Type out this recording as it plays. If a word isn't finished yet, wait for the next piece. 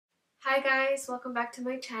Hi guys, welcome back to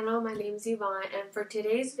my channel. My name is Ivonne, and for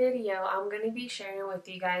today's video I'm going to be sharing with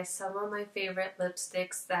you guys some of my favorite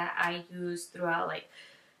lipsticks that I use throughout like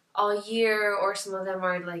all year, or some of them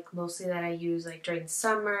are like mostly that I use like during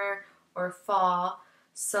summer or fall.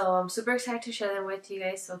 So I'm super excited to share them with you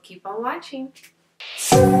guys, so keep on watching.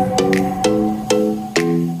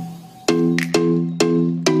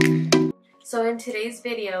 So in today's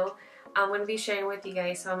video I'm going to be sharing with you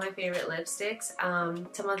guys some of my favorite lipsticks.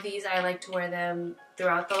 Some of these I like to wear them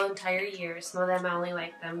throughout the entire year. Some of them I only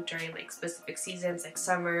like them during like specific seasons like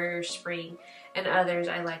summer or spring, and others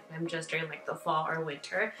I like them just during like the fall or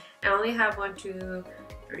winter. I only have 8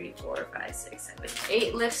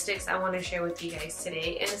 lipsticks I want to share with you guys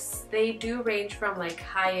today, and they do range from like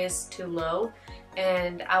highest to low,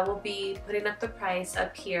 and I will be putting up the price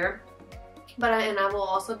up here. And I will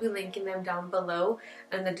also be linking them down below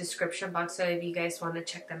in the description box, so if you guys want to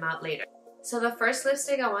check them out later. So the first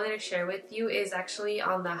lipstick I wanted to share with you is actually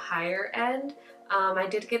on the higher end. I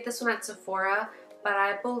did get this one at Sephora, but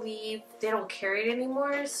I believe they don't carry it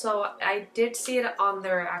anymore. So I did see it on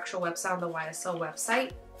their actual website, on the YSL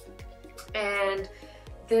website. And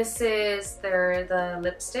this is the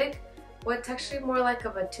lipstick. Well, it's actually more like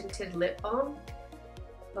of a tinted lip balm.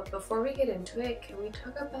 But before we get into it, can we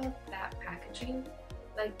talk about that packaging?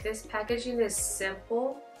 Like, this packaging is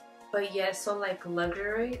simple, but yet so like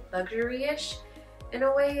luxury-ish in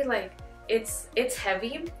a way. Like it's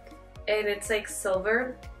heavy, and it's like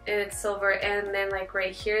silver, and then like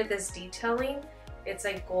right here, this detailing, it's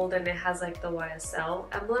like gold, and it has like the YSL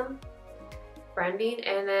emblem branding.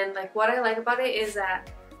 And then like what I like about it is that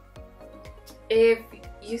if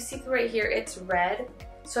you see right here, it's red.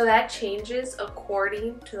 So that changes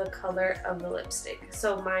according to the color of the lipstick.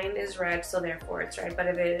 So mine is red, so therefore it's red. But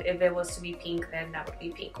if it was to be pink, then that would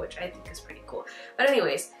be pink, which I think is pretty cool. But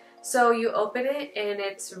anyways, so you open it and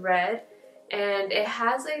it's red, and it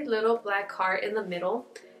has a little black heart in the middle.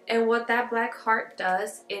 And what that black heart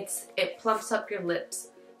does, it plumps up your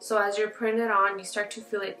lips. So as you're putting it on, you start to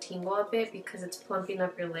feel it tingle a bit because it's plumping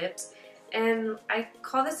up your lips. And I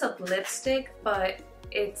call this a lipstick, but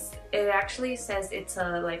it actually says it's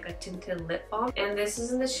like a tinted lip balm, and this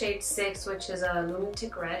is in the shade 6, which is a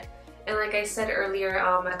Lunatic red. And like I said earlier,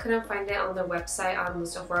 I couldn't find it on the website, on the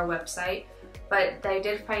Sephora website, but I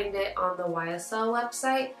did find it on the YSL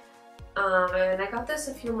website. And I got this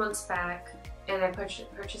a few months back, and I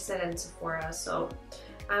purchased it in Sephora, so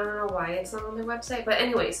I don't know why it's not on their website. But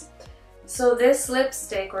anyways, so this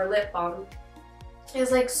lipstick or lip balm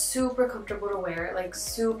is like super comfortable to wear, like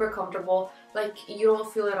super comfortable. Like, you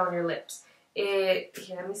don't feel it on your lips. Here,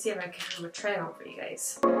 let me see if I can try it on for you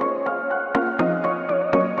guys. So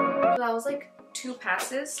that was like 2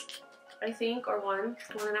 passes, I think, or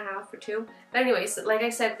 1.5 or 2. But anyways, like I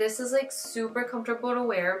said, this is like super comfortable to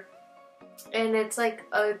wear, and it's like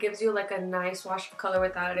gives you like a nice wash of color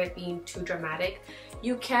without it being too dramatic.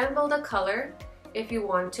 You can build a color if you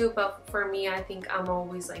want to, but for me, I think I'm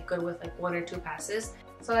always like good with like 1 or 2 passes.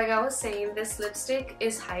 So like I was saying, this lipstick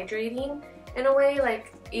is hydrating in a way.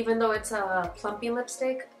 Like, even though it's a plumping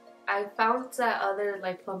lipstick, I found that other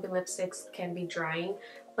like plumping lipsticks can be drying,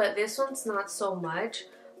 but this one's not so much.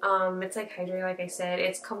 It's like hydrating, like I said.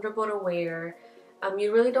 It's comfortable to wear.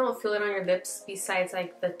 You really don't feel it on your lips besides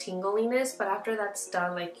like the tingliness, but after that's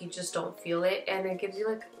done, like you just don't feel it, and it gives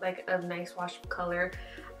you like a nice wash of color.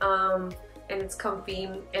 And it's comfy,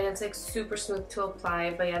 and it's like super smooth to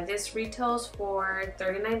apply. But yeah, this retails for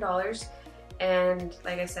 $39, and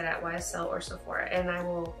like I said, at YSL or Sephora, and I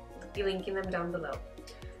will be linking them down below.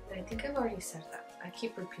 And I think I've already said that. I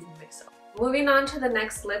keep repeating myself. Moving on to the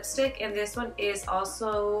next lipstick, and this one is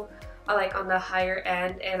also like on the higher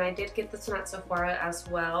end, and I did get this one at Sephora as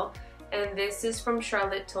well. And this is from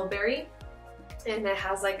Charlotte Tilbury, and it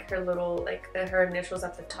has like her little her initials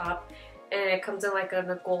at the top. And it comes in like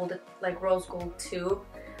a gold, like rose gold tube.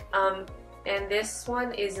 And this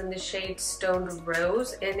one is in the shade Stoned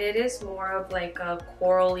Rose, and it is more of like a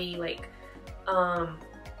corally like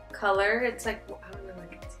color. It's like, I don't know, I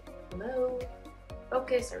can see it. Hello.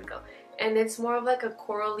 Okay, so there we go. And it's more of like a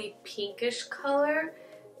corally pinkish color.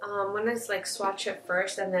 I'm gonna like swatch it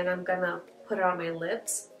first, and then I'm gonna put it on my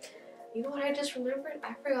lips. You know what I just remembered?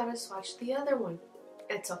 I forgot to swatch the other one.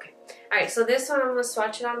 It's okay. Alright, so this one I'm going to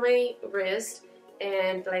swatch it on my wrist,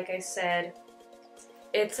 and like I said,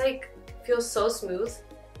 it's like, feels so smooth.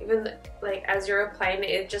 Even like as you're applying it,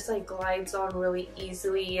 it just like glides on really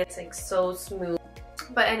easily. It's like so smooth.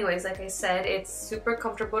 But anyways, like I said, it's super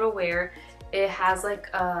comfortable to wear. It has like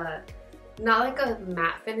a, not like a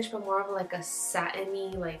matte finish, but more of like a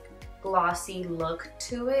satiny, like glossy look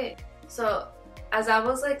to it. So as I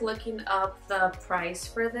was like looking up the price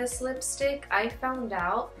for this lipstick, I found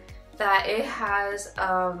out that it has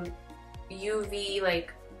UV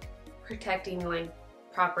like protecting like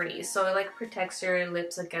properties, so it like protects your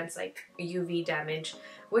lips against like UV damage,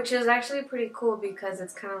 which is actually pretty cool because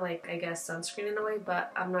it's kind of like, I guess, sunscreen in a way,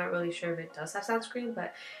 but I'm not really sure if it does have sunscreen,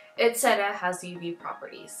 but it said it has UV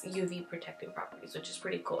properties, UV protecting properties, which is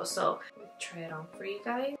pretty cool. So let me try it on for you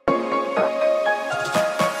guys.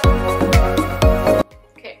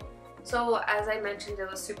 Okay, so as I mentioned, it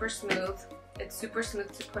was super smooth. It's super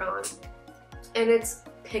smooth to put on, and it's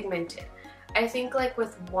pigmented. I think like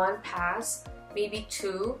with one pass, maybe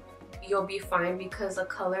two, you'll be fine because the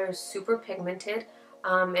color is super pigmented,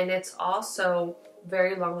 and it's also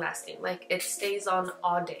very long lasting. Like it stays on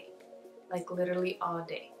all day, like literally all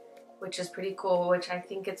day, which is pretty cool, which I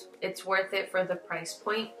think it's worth it for the price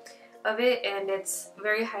point of it, and it's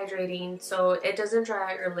very hydrating, so it doesn't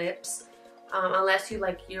dry out your lips. Unless you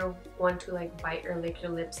want to like bite or lick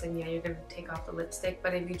your lips, then yeah, you're gonna take off the lipstick,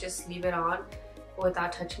 but if you just leave it on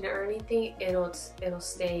without touching it or anything, it'll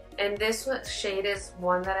stay. And this shade is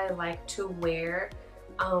one that I like to wear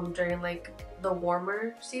during like the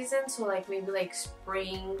warmer season, so like maybe like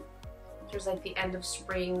spring, there's like the end of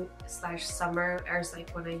spring / summer, is like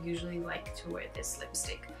when I usually like to wear this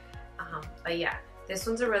lipstick. But yeah, this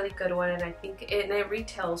one's a really good one, and I think it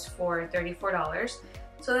retails for $34.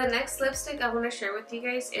 So the next lipstick I want to share with you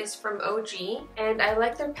guys is from OGEE, and I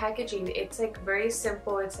like their packaging. It's like very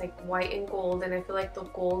simple. It's like white and gold, and I feel like the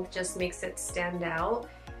gold just makes it stand out.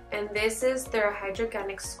 And this is their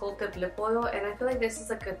Hydraganics Sculpted lip oil, and I feel like this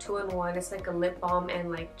is like a 2-in-1. It's like a lip balm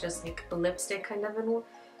and like just like a lipstick kind of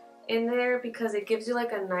in there, because it gives you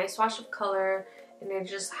like a nice wash of color, and it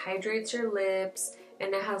just hydrates your lips,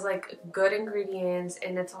 and it has like good ingredients,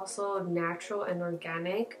 and it's also natural and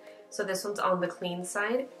organic. So this one's on the clean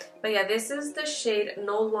side. But yeah, this is the shade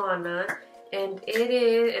Nolana, and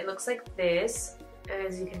it looks like this. And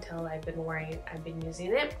as you can tell, I've been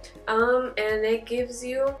using it. And it gives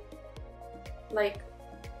you like,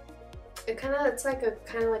 it's like a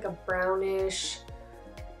kind of like a brownish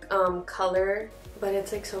color, but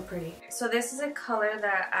it's like so pretty. So this is a color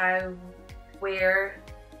that I wear.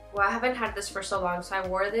 Well, I haven't had this for so long, so I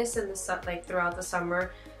wore this in the like throughout the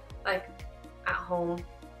summer, like at home,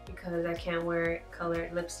 because I can't wear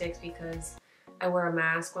colored lipsticks because I wear a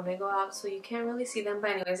mask when I go out, so you can't really see them.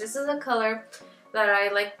 But anyways, this is a color that I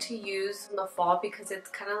like to use in the fall because it's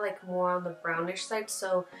kind of like more on the brownish side,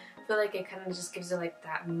 so I feel like it kind of just gives it like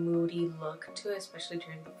that moody look to it, especially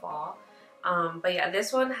during the fall. But yeah,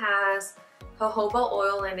 this one has jojoba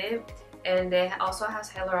oil in it, and it also has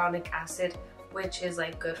hyaluronic acid, which is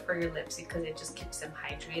like good for your lips because it just keeps them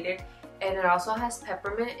hydrated. And it also has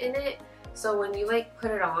peppermint in it, so when you like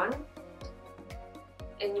put it on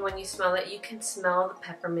and when you smell it, you can smell the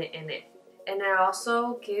peppermint in it. And it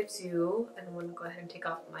also gives you, and I'm gonna go ahead and take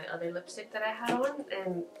off my other lipstick that I had on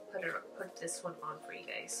and put this one on for you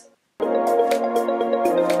guys.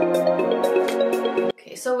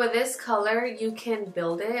 Okay, so with this color, you can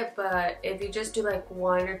build it, but if you just do like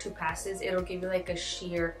 1 or 2 passes, it'll give you like a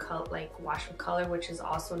sheer wash of color, which is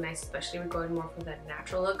also nice, especially if you're going more for the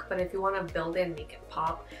natural look. But if you want to build it and make it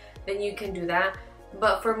pop, then you can do that.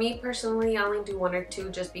 But for me personally, I only do 1 or 2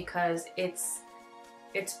 just because it's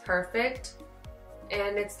perfect,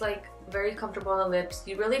 and it's like very comfortable on the lips.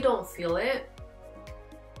 You really don't feel it.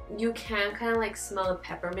 You can kind of like smell the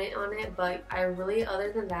peppermint on it, but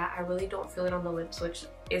other than that, I really don't feel it on the lips, which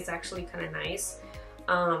is actually kind of nice.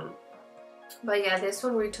 But yeah, this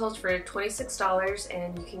one retails for $26,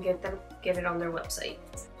 and you can get it on their website.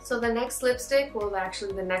 So the next lipstick, well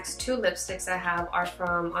actually the next 2 lipsticks I have are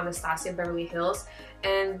from Anastasia Beverly Hills,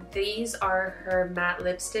 and these are her matte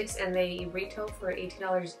lipsticks, and they retail for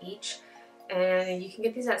 $18 each, and you can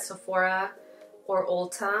get these at Sephora or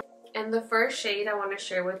Ulta. And the first shade I want to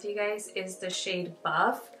share with you guys is the shade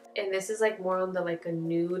Buff, and this is like more on the like a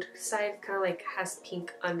nude side, kind of like has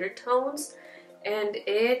pink undertones, and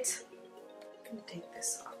I'm gonna take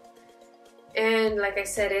this off. And like I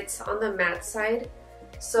said, it's on the matte side.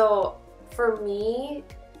 So for me,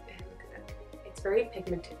 look at that, it's very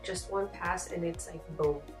pigmented. Just 1 pass and it's like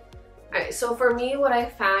boom. Alright, so for me, what I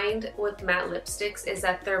find with matte lipsticks is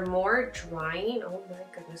that they're more drying. Oh my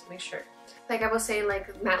goodness, my shirt. Like I was saying,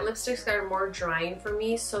 like matte lipsticks are more drying for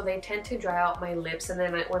me, so they tend to dry out my lips, and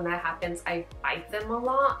then when that happens, I bite them a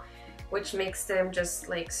lot, which makes them just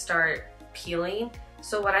like start peeling.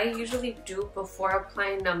 So what I usually do before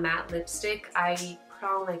applying a matte lipstick, I put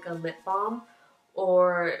on like a lip balm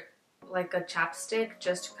or like a chapstick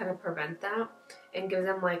just to kind of prevent that and give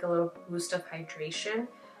them like a little boost of hydration.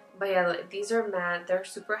 But yeah, these are matte. They're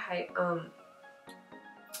super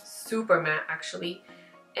super matte actually,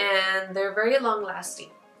 and they're very long lasting.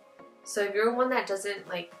 So if you're one that doesn't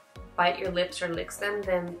like bite your lips or licks them,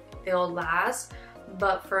 then they'll last.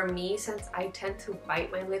 But for me, since I tend to bite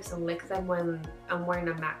my lips and lick them when I'm wearing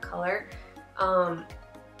a matte color,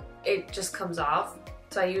 it just comes off.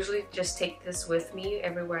 So I usually just take this with me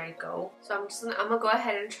everywhere I go. So I'm gonna go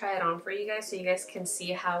ahead and try it on for you guys so you guys can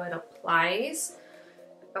see how it applies.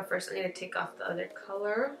 But first I need to take off the other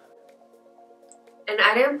color. And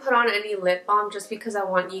I didn't put on any lip balm just because I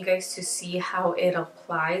want you guys to see how it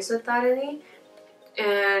applies without any.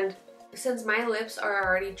 And since my lips are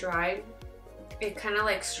already dry, it kind of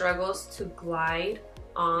like struggles to glide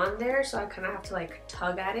on there, so I kind of have to like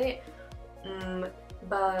tug at it.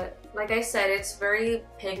 But like I said, it's very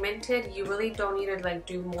pigmented. You really don't need to like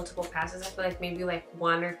do multiple passes. I feel like maybe like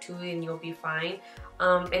 1 or 2 and you'll be fine.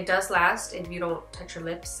 It does last if you don't touch your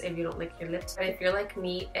lips, if you don't lick your lips. But if you're like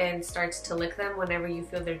me and starts to lick them whenever you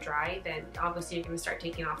feel they're dry, then obviously you're gonna start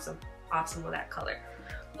taking off some of that color.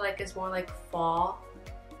 Like it's more like fall,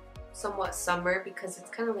 somewhat summer, because it's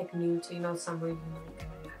kind of like nude. So you know, summer you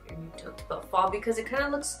kind of have your nude tones, but fall because it kind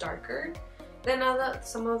of looks darker than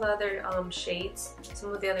some of the other shades,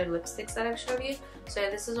 some of the other lipsticks that I've showed you. So yeah,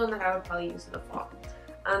 this is one that I would probably use in the fall.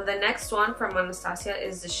 The next one from Anastasia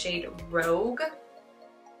is the shade Rouge.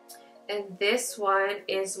 And this one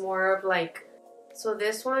is more of like, so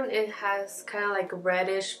this one, it has kind of like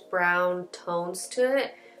reddish brown tones to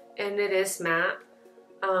it, and it is matte.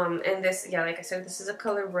 And this, yeah, like I said, this is a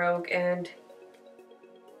color Rouge, and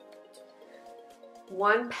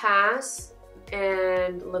one pass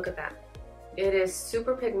and look at that. It is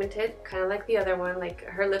super pigmented, kind of like the other one. Like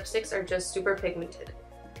her lipsticks are just super pigmented.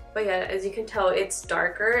 But yeah, as you can tell, it's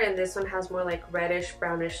darker, and this one has more like reddish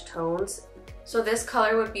brownish tones. So this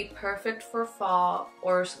color would be perfect for fall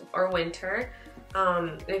or winter.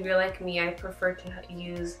 If you're like me, I prefer to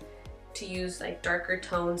use like darker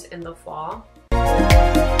tones in the fall.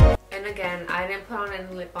 And again, I didn't put on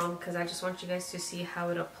any lip balm because I just want you guys to see how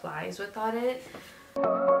it applies without it.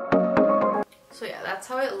 So yeah, that's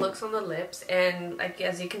how it looks on the lips, and like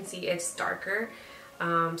as you can see, it's darker.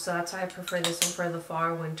 So that's why I prefer this one for the fall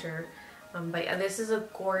or winter. But yeah, this is a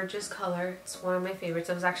gorgeous color. It's one of my favorites.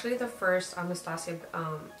 It was actually the first Anastasia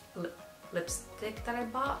lipstick that I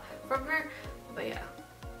bought from her. But yeah,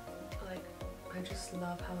 like I just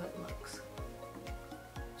love how it looks.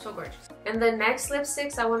 So gorgeous. And the next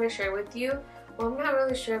lipsticks I want to share with you, well, I'm not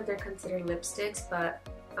really sure if they're considered lipsticks, but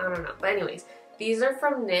I don't know. But anyways, these are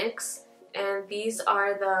from NYX, and these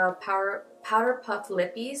are the Powder Puff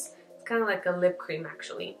Lippies. It's kind of like a lip cream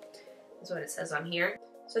actually. That's what it says on here.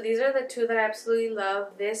 So these are the two that I absolutely love.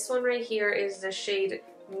 This one right here is the shade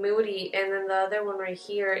Moody, and then the other one right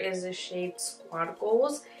here is the shade Squad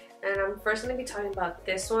Goals. And I'm first going to be talking about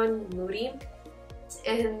this one, Moody.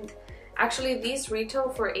 And actually these retail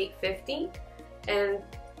for $8.50, and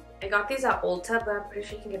I got these at Ulta, but I'm pretty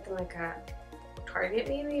sure you can get them like at Target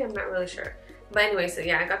maybe, I'm not really sure. But anyway, so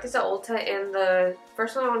yeah, I got these at Ulta, and the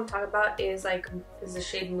first one I want to talk about is the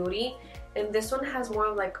shade Moody, and this one has more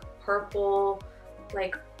of like purple,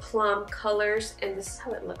 like plum colors, and this is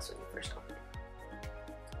how it looks when you first open it.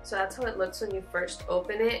 So that's how it looks when you first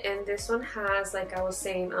open it, and this one has, like I was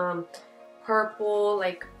saying, purple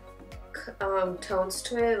like tones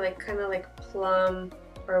to it, like kind of like plum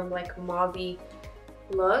or like mauve-y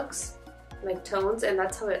looks, like tones, and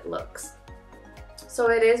that's how it looks. So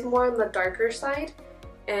it is more on the darker side,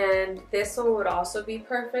 and this one would also be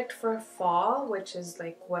perfect for fall, which is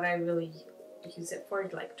like what I really use it for,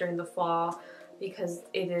 like during the fall, because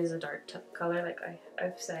it is a dark color, like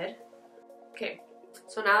I've said. Okay,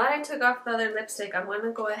 so now that I took off the other lipstick, I'm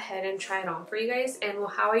gonna go ahead and try it on for you guys. And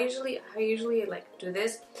how I usually like do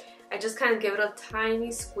this, I just kind of give it a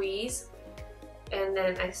tiny squeeze, and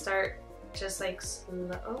then I start just like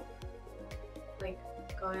slow, like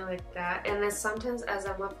going like that, and then sometimes as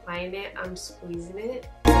I'm applying it, I'm squeezing it.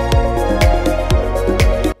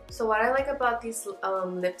 So what I like about these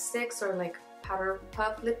lipsticks or like Powder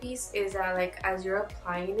Puff Lippies is that like as you're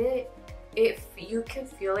applying it, you can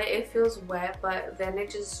feel it. It feels wet, but then it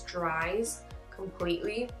just dries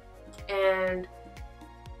completely, and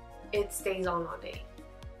it stays on all day.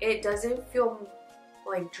 It doesn't feel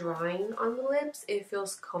like drying on the lips. It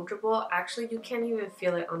feels comfortable. Actually, you can't even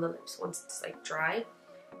feel it on the lips once it's like dry,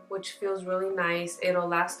 which feels really nice. It'll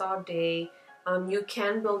last all day. You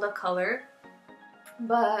can build a color,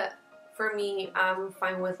 but for me, I'm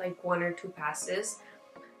fine with like 1 or 2 passes.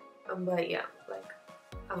 But yeah, like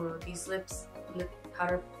I don't know, these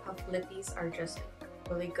Powder Puff Lippies are just like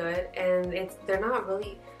really good, and they're not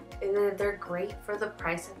really, and they're great for the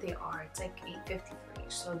price that they are. It's like $8.50 for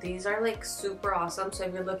each. So these are like super awesome. So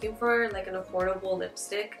if you're looking for like an affordable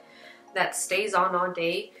lipstick that stays on all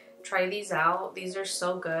day, try these out. These are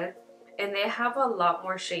so good, and they have a lot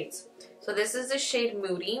more shades. So this is the shade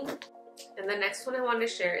Moody, and the next one I want to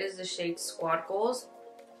share is the shade Squad Goals.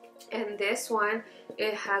 And this one,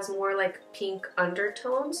 it has more like pink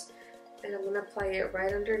undertones, and I'm gonna apply it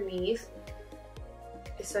right underneath.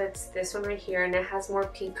 So it's this one right here, and it has more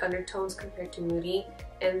pink undertones compared to Moody,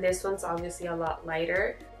 and this one's obviously a lot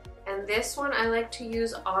lighter. And this one I like to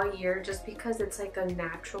use all year just because it's like a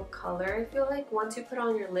natural color. I feel like once you put it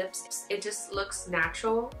on your lips, it just looks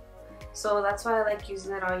natural. So that's why I like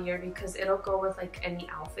using it all year, because it'll go with like any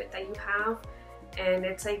outfit that you have, and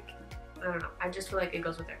it's like, I don't know, I just feel like it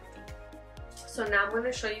goes with everything. So now I'm going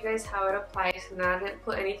to show you guys how it applies. Now I didn't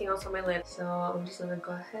put anything else on my lips, so I'm just going to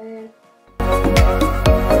go ahead.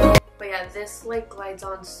 But yeah, this like glides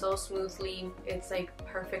on so smoothly. It's like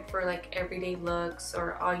perfect for like everyday looks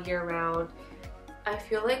or all year round. I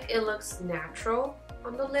feel like it looks natural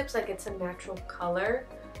on the lips, like it's a natural color,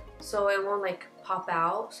 so it won't like pop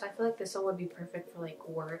out. So I feel like this one would be perfect for like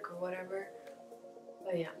work or whatever.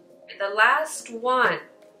 But yeah, the last one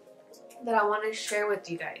that I want to share with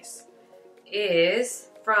you guys is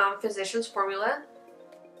from Physicians Formula,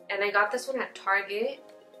 and I got this one at Target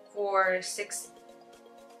for $6,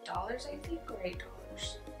 I think, or $8.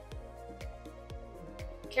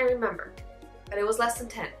 Can't remember, but it was less than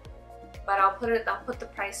 10. But I'll put the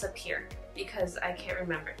price up here because I can't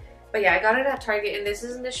remember. But yeah, I got it at Target, and this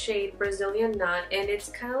is in the shade Brazilian Nut, and it's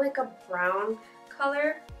kind of like a brown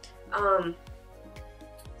color. Let's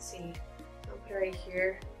see, I'll put it right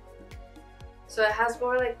here. So it has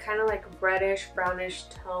more like kind of like reddish brownish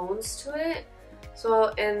tones to it.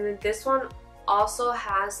 So, and this one also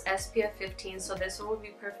has SPF 15, so this one would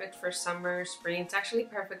be perfect for summer, spring. It's actually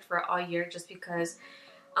perfect for all year just because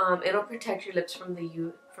it'll protect your lips from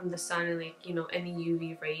the sun and like, you know, any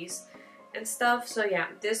UV rays and stuff. So yeah,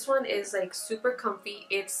 this one is like super comfy.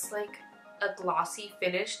 It's like a glossy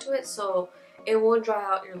finish to it, so it won't dry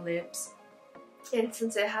out your lips. And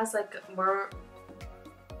since it has like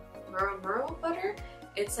Murumuru butter,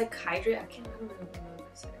 it's like hydrate. I don't remember if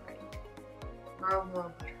I said it right.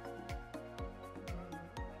 Murumuru butter.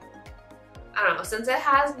 I don't know. Since it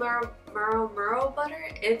has Murumuru butter,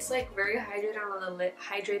 it's like very hydrating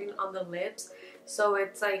on the lips. So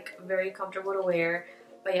it's like very comfortable to wear.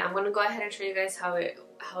 But yeah, I'm gonna go ahead and show you guys how it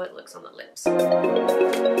looks on the lips.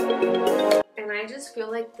 And I just feel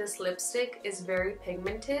like this lipstick is very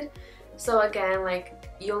pigmented. So again, like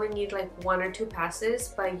you only need like 1 or 2 passes,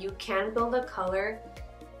 but you can build a color.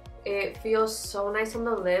 It feels so nice on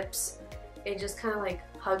the lips. It just kind of like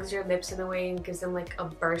hugs your lips in a way and gives them like a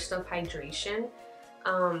burst of hydration.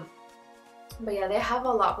 But yeah, they have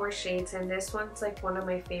a lot more shades, and this one's like one of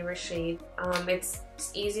my favorite shades. It's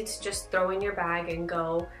easy to just throw in your bag and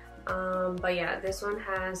go. But yeah, this one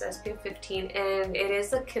has SPF 15, and it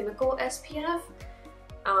is a chemical SPF.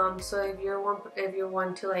 So if you're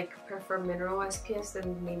one to like prefer mineral SPFs,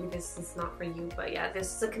 then maybe this is not for you. But yeah,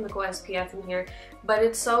 this is a chemical SPF in here, but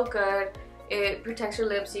it's so good. It protects your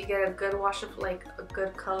lips. You get a good wash of like a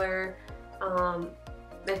good color.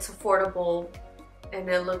 It's affordable, and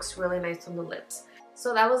it looks really nice on the lips.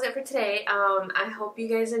 So that was it for today. I hope you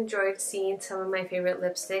guys enjoyed seeing some of my favorite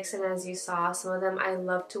lipsticks, and as you saw, some of them I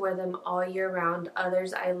love to wear them all year round.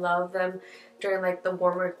 Others I love them during like the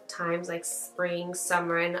warmer times like spring,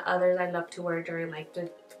 summer, and others I love to wear during like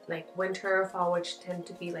the winter or fall, which tend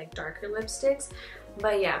to be like darker lipsticks.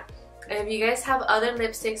 But yeah, if you guys have other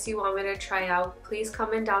lipsticks you want me to try out, please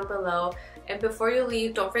comment down below. And before you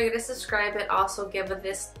leave, don't forget to subscribe and also give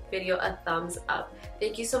this video a thumbs up.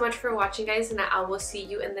 Thank you so much for watching, guys, and I will see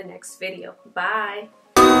you in the next video. Bye!